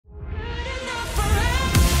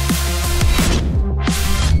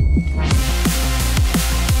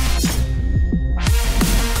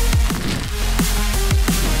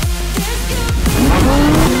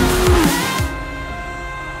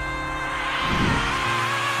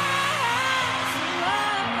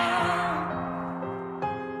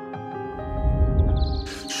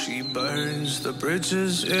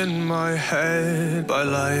bridges in my head by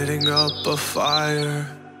lighting up a fire.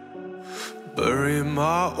 Bury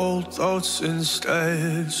my old thoughts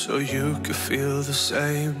instead so you could feel the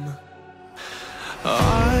same.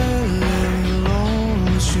 I lay alone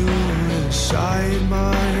with you inside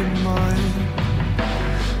my mind.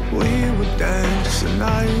 We would dance the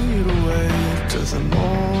night away to the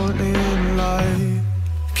morning light.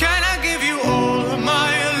 Can I give you all of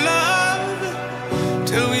my love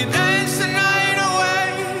till we dance the night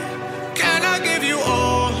away? Can I give you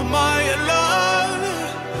all of my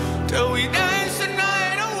love till we dance the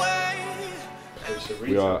night away?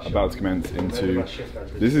 We are about to commence into,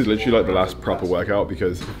 this is literally like the last proper workout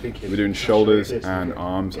because we're doing shoulders and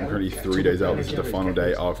arms. I'm currently 3 days out. This is the final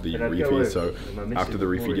day after the refeed. So after the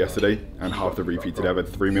refeed yesterday and half the refeed today, I've had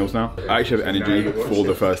 3 meals now. I actually have energy for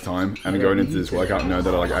the first time, and going into this workout, know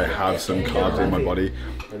that like I have some carbs in my body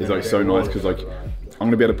is like so nice because like I'm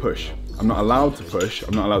gonna be able to push. I'm not allowed to push.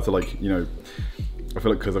 I'm not allowed to like, you know, I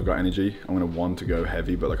feel like because I've got energy, I'm gonna want to go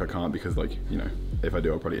heavy, but like I can't because like, you know, if I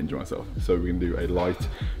do, I'll probably injure myself. So we're gonna do a light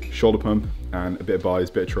shoulder pump and a bit of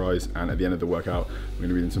bis, bit of tries, and at the end of the workout, we're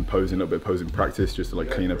gonna be doing some posing, a little bit of posing practice, just to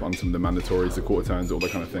like clean up on some of the mandatories, the quarter turns, all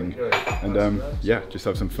that kind of thing. And yeah, just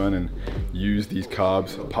have some fun and use these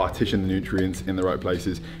carbs, partition the nutrients in the right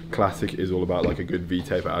places. Classic is all about like a good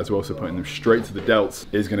V-taper as well, so putting them straight to the delts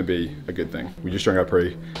is gonna be a good thing. We just drank our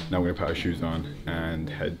pre, now we're gonna put our shoes on and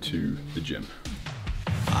head to the gym.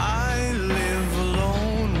 I live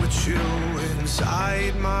alone with you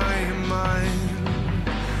inside my mind.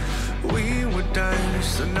 We would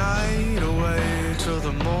dance the night away till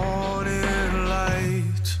the morning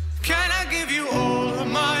light. Can I give you all of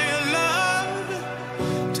my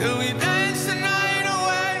love till we dance the night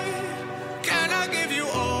away? Can I give you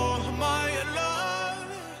all of my love?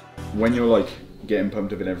 When you're like getting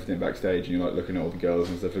pumped up and everything backstage and you're like looking at all the girls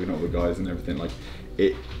and stuff, looking at all the guys and everything, like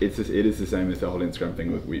it is the same as the whole Instagram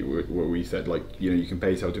thing with what we said, like, you know, you can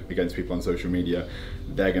pay yourself against people on social media,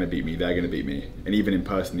 they're gonna beat me, they're gonna beat me, and even in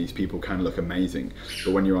person these people can look amazing,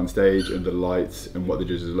 but when you're on stage and the lights and what the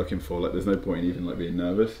judges are looking for, like there's no point in even like being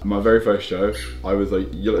nervous. My very first show, I was like,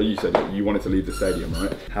 you said you wanted to leave the stadium,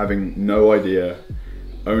 right? Having no idea,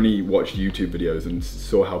 only watched YouTube videos and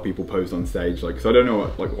saw how people posed on stage, like, so I don't know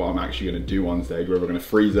what I'm actually gonna do on stage, whether we're gonna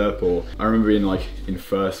freeze up or, I remember being like in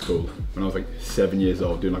first school when I was like 7 years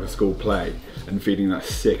old doing like a school play and feeling that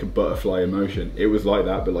sick butterfly emotion. It was like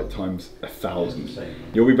that, but like times 1,000.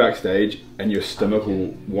 You'll be backstage and your stomach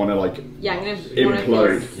will wanna like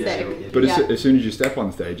implode. But as soon as you step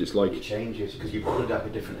on stage, it's like, it changes because you've got like a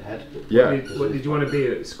different head. Yeah. What did you want to be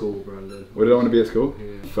at school, Brandon? What did I want to be at school?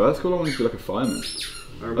 Yeah. First school I wanted to be like a fireman.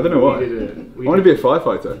 I don't know why. I We want to be a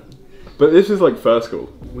firefighter. But this is like first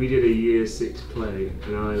school. We did a year 6 play,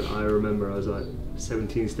 and I remember I was like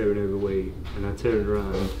 17 stone overweight, and I turned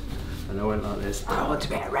around and I went like this, I want to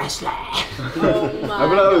be a wrestler. Oh my I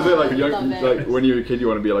mean, that was it, like, God, like when you were a kid you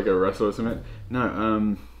want to be like a wrestler or something.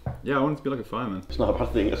 No, yeah, I wanted to be like a fireman. It's not a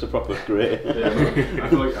bad thing, it's a proper career. Yeah, I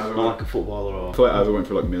feel like not like a footballer or... I feel like as I went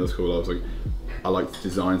through like middle school, I was like, I liked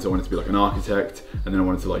design, so I wanted to be like an architect, and then I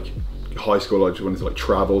wanted to like, high school I just wanted to like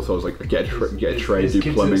travel, so I was like, get a trade, do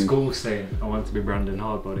plumbing. Kids at school saying, I want to be Brandon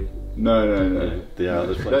Hardbody. No. Yeah,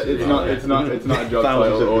 it's not a job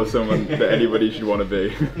title or someone that anybody should want to be.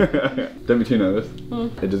 Don't be too nervous.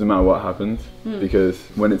 It doesn't matter what happens, because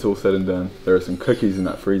when it's all said and done, there are some cookies in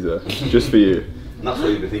that freezer just for you. And that's what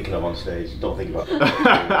you'll be thinking of on stage. Don't think about it.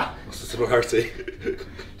 What's the similarity?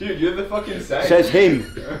 Dude, you're the fucking same. Says him.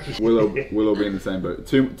 We'll all be in the same boat.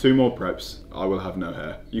 Two more preps. I will have no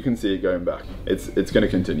hair. You can see it going back. It's going to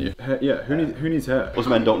continue. Yeah. Who needs hair? Us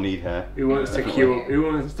men don't need hair. Who wants to queue up? Who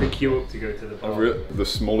wants to queue up to go to the bar? The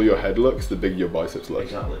smaller your head looks, the bigger your biceps look.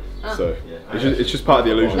 Exactly. So it's just part of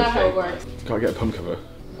the illusion. That's how it works. Can't get a pump cover.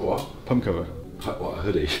 What? Pump cover. What, a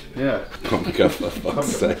hoodie? Yeah. Pump cover, for fuck's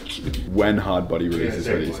sake. When Hardbody releases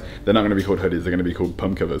hoodies, they're not going to be called hoodies, they're going to be called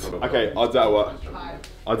pump covers. Okay, odds out what? 5.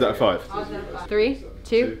 Odds out 5. 3,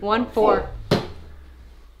 2, 1, 4.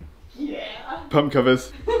 Yeah. Pump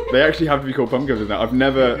covers. They actually have to be called pump covers now. I've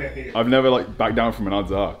never like backed down from an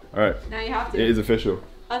odds are. Alright. Now you have to. It is official.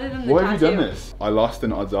 Other than the Why have you done tattoo. this? I lost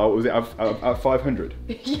an odds are. What was it at 500?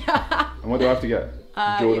 Yeah. And what do I have to get?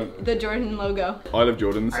 Jordan. The Jordan logo. I love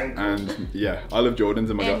Jordans, and yeah, I love Jordans,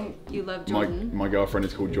 and my And You love Jordan. My girlfriend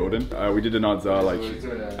is called Jordan. We did an odds are like,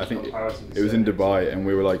 I think it was in Dubai, and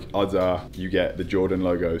we were like, odds are you get the Jordan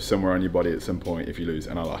logo somewhere on your body at some point if you lose,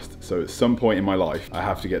 and I lost. So at some point in my life, I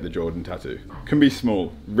have to get the Jordan tattoo. Can be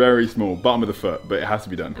small, very small, bottom of the foot, but it has to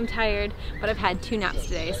be done. I'm tired, but I've had 2 naps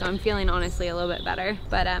today, so I'm feeling honestly a little bit better.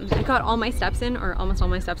 But I got all my steps in, or almost all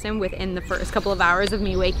my steps in, within the first couple of hours of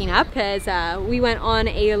me waking up, because we went on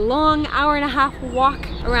a long hour-and-a-half walk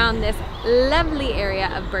around this lovely area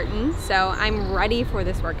of Burton. So I'm ready for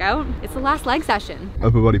this workout. It's the last leg session.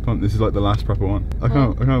 Upper body pump. This is like the last proper one. I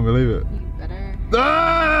can't believe it. You better.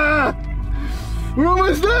 Ah! We're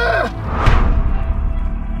almost there!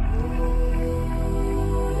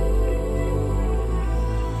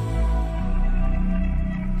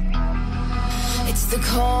 It's the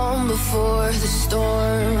calm before the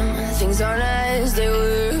storm. Things aren't as they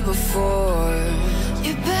were before.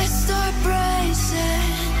 You best start bracing.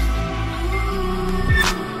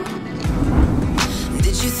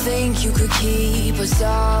 Did you think you could keep us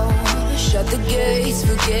out? Shut the gates,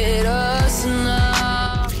 forget us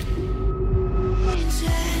now.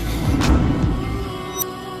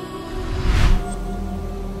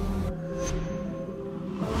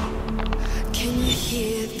 Can you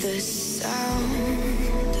hear the sound?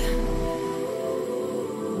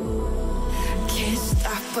 Can't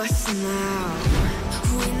stop us now.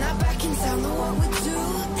 We're not back in town, know what we're doing.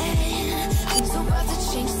 It's about to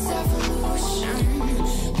change this evolution.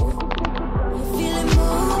 We're feeling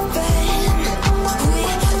moving.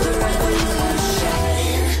 We're the revolution.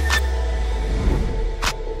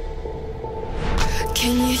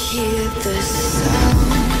 Can you hear the sound?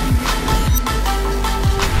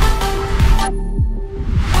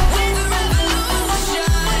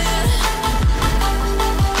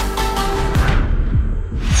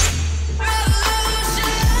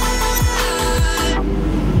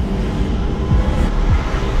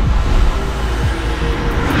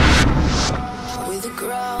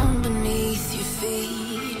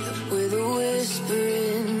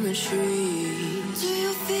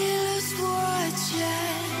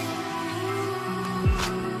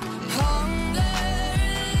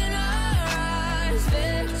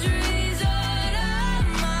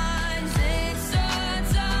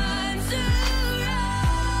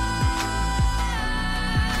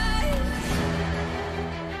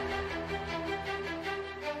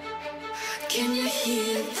 Can you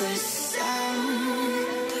hear the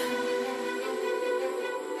sound?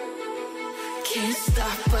 Can't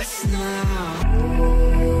stop us now.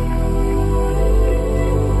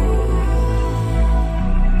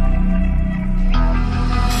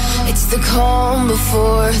 It's the calm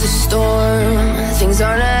before the storm. Things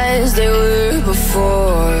aren't as they were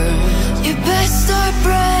before. You best start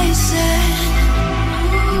bracing.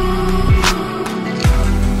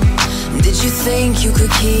 Did you think you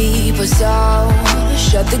could keep us out?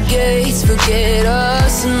 Shut the gates, forget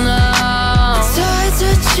us now. It's hard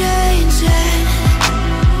to change it,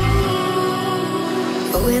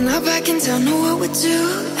 but we're not back in town, know what we're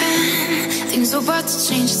doing. Things are about to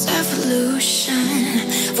change, it's evolution.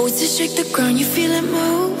 Voices shake the ground, you feel it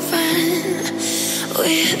moving.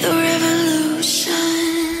 We're the revolution.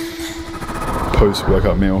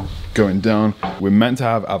 Post-workout meal going down. We're meant to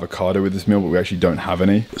have avocado with this meal, but we actually don't have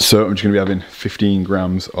any. So I'm just gonna be having 15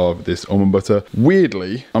 grams of this almond butter.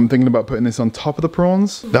 Weirdly, I'm thinking about putting this on top of the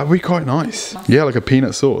prawns. That would be quite nice. Yeah, like a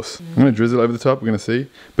peanut sauce. I'm gonna drizzle it over the top, we're gonna see.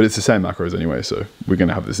 But it's the same macros anyway, so we're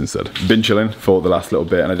gonna have this instead. Been chilling for the last little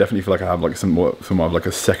bit, and I definitely feel like I have like somewhat of like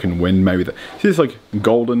a second wind, maybe. See, it's like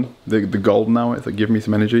golden, the golden hour, it's like giving me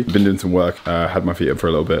some energy. Been doing some work, had my feet up for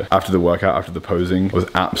a little bit. After the workout, after the posing, I was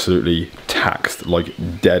absolutely taxed, like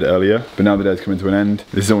dead earlier. But now the day's coming to an end.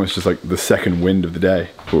 This is almost just like the second wind of the day.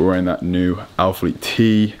 But we're wearing that new Alphalete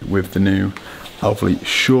tee with the new Alphalete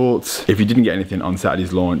shorts. If you didn't get anything on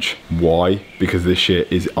Saturday's launch, why? Because this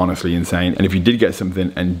shit is honestly insane. And if you did get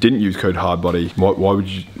something and didn't use code HARDBODY,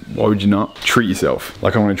 why would you not treat yourself?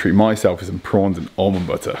 Like I'm gonna treat myself with some prawns and almond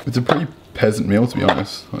butter. It's a pretty peasant meal, to be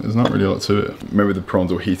honest. Like, there's not really a lot to it. Maybe the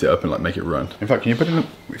prawns will heat it up and like make it run. In fact, can you put it in if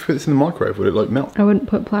you put this in the microwave, would it like melt? I wouldn't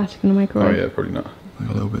put plastic in the microwave. Oh yeah, probably not. Like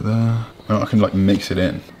a little bit there. Oh, I can like mix it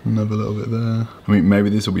in. Another little bit there. I mean, maybe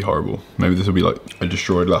this will be horrible. Maybe this will be like a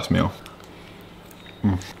destroyed last meal.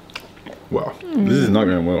 Wow, this is not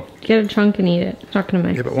going well. Get a chunk and eat it. It's not gonna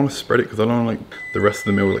make. Yeah, but I want to spread it because I don't want like the rest of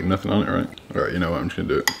the meal with like nothing on it, right? All right, you know what? I'm just gonna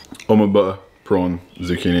do it. Almond butter, prawn,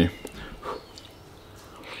 zucchini.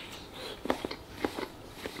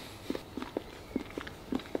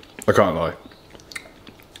 I can't lie.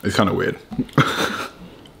 It's kind of weird.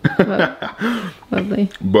 Lovely.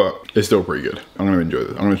 But it's still pretty good. I'm gonna enjoy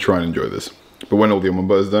this. I'm gonna try and enjoy this. But when all the almond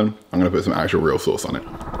butter's done, I'm gonna put some actual real sauce on it.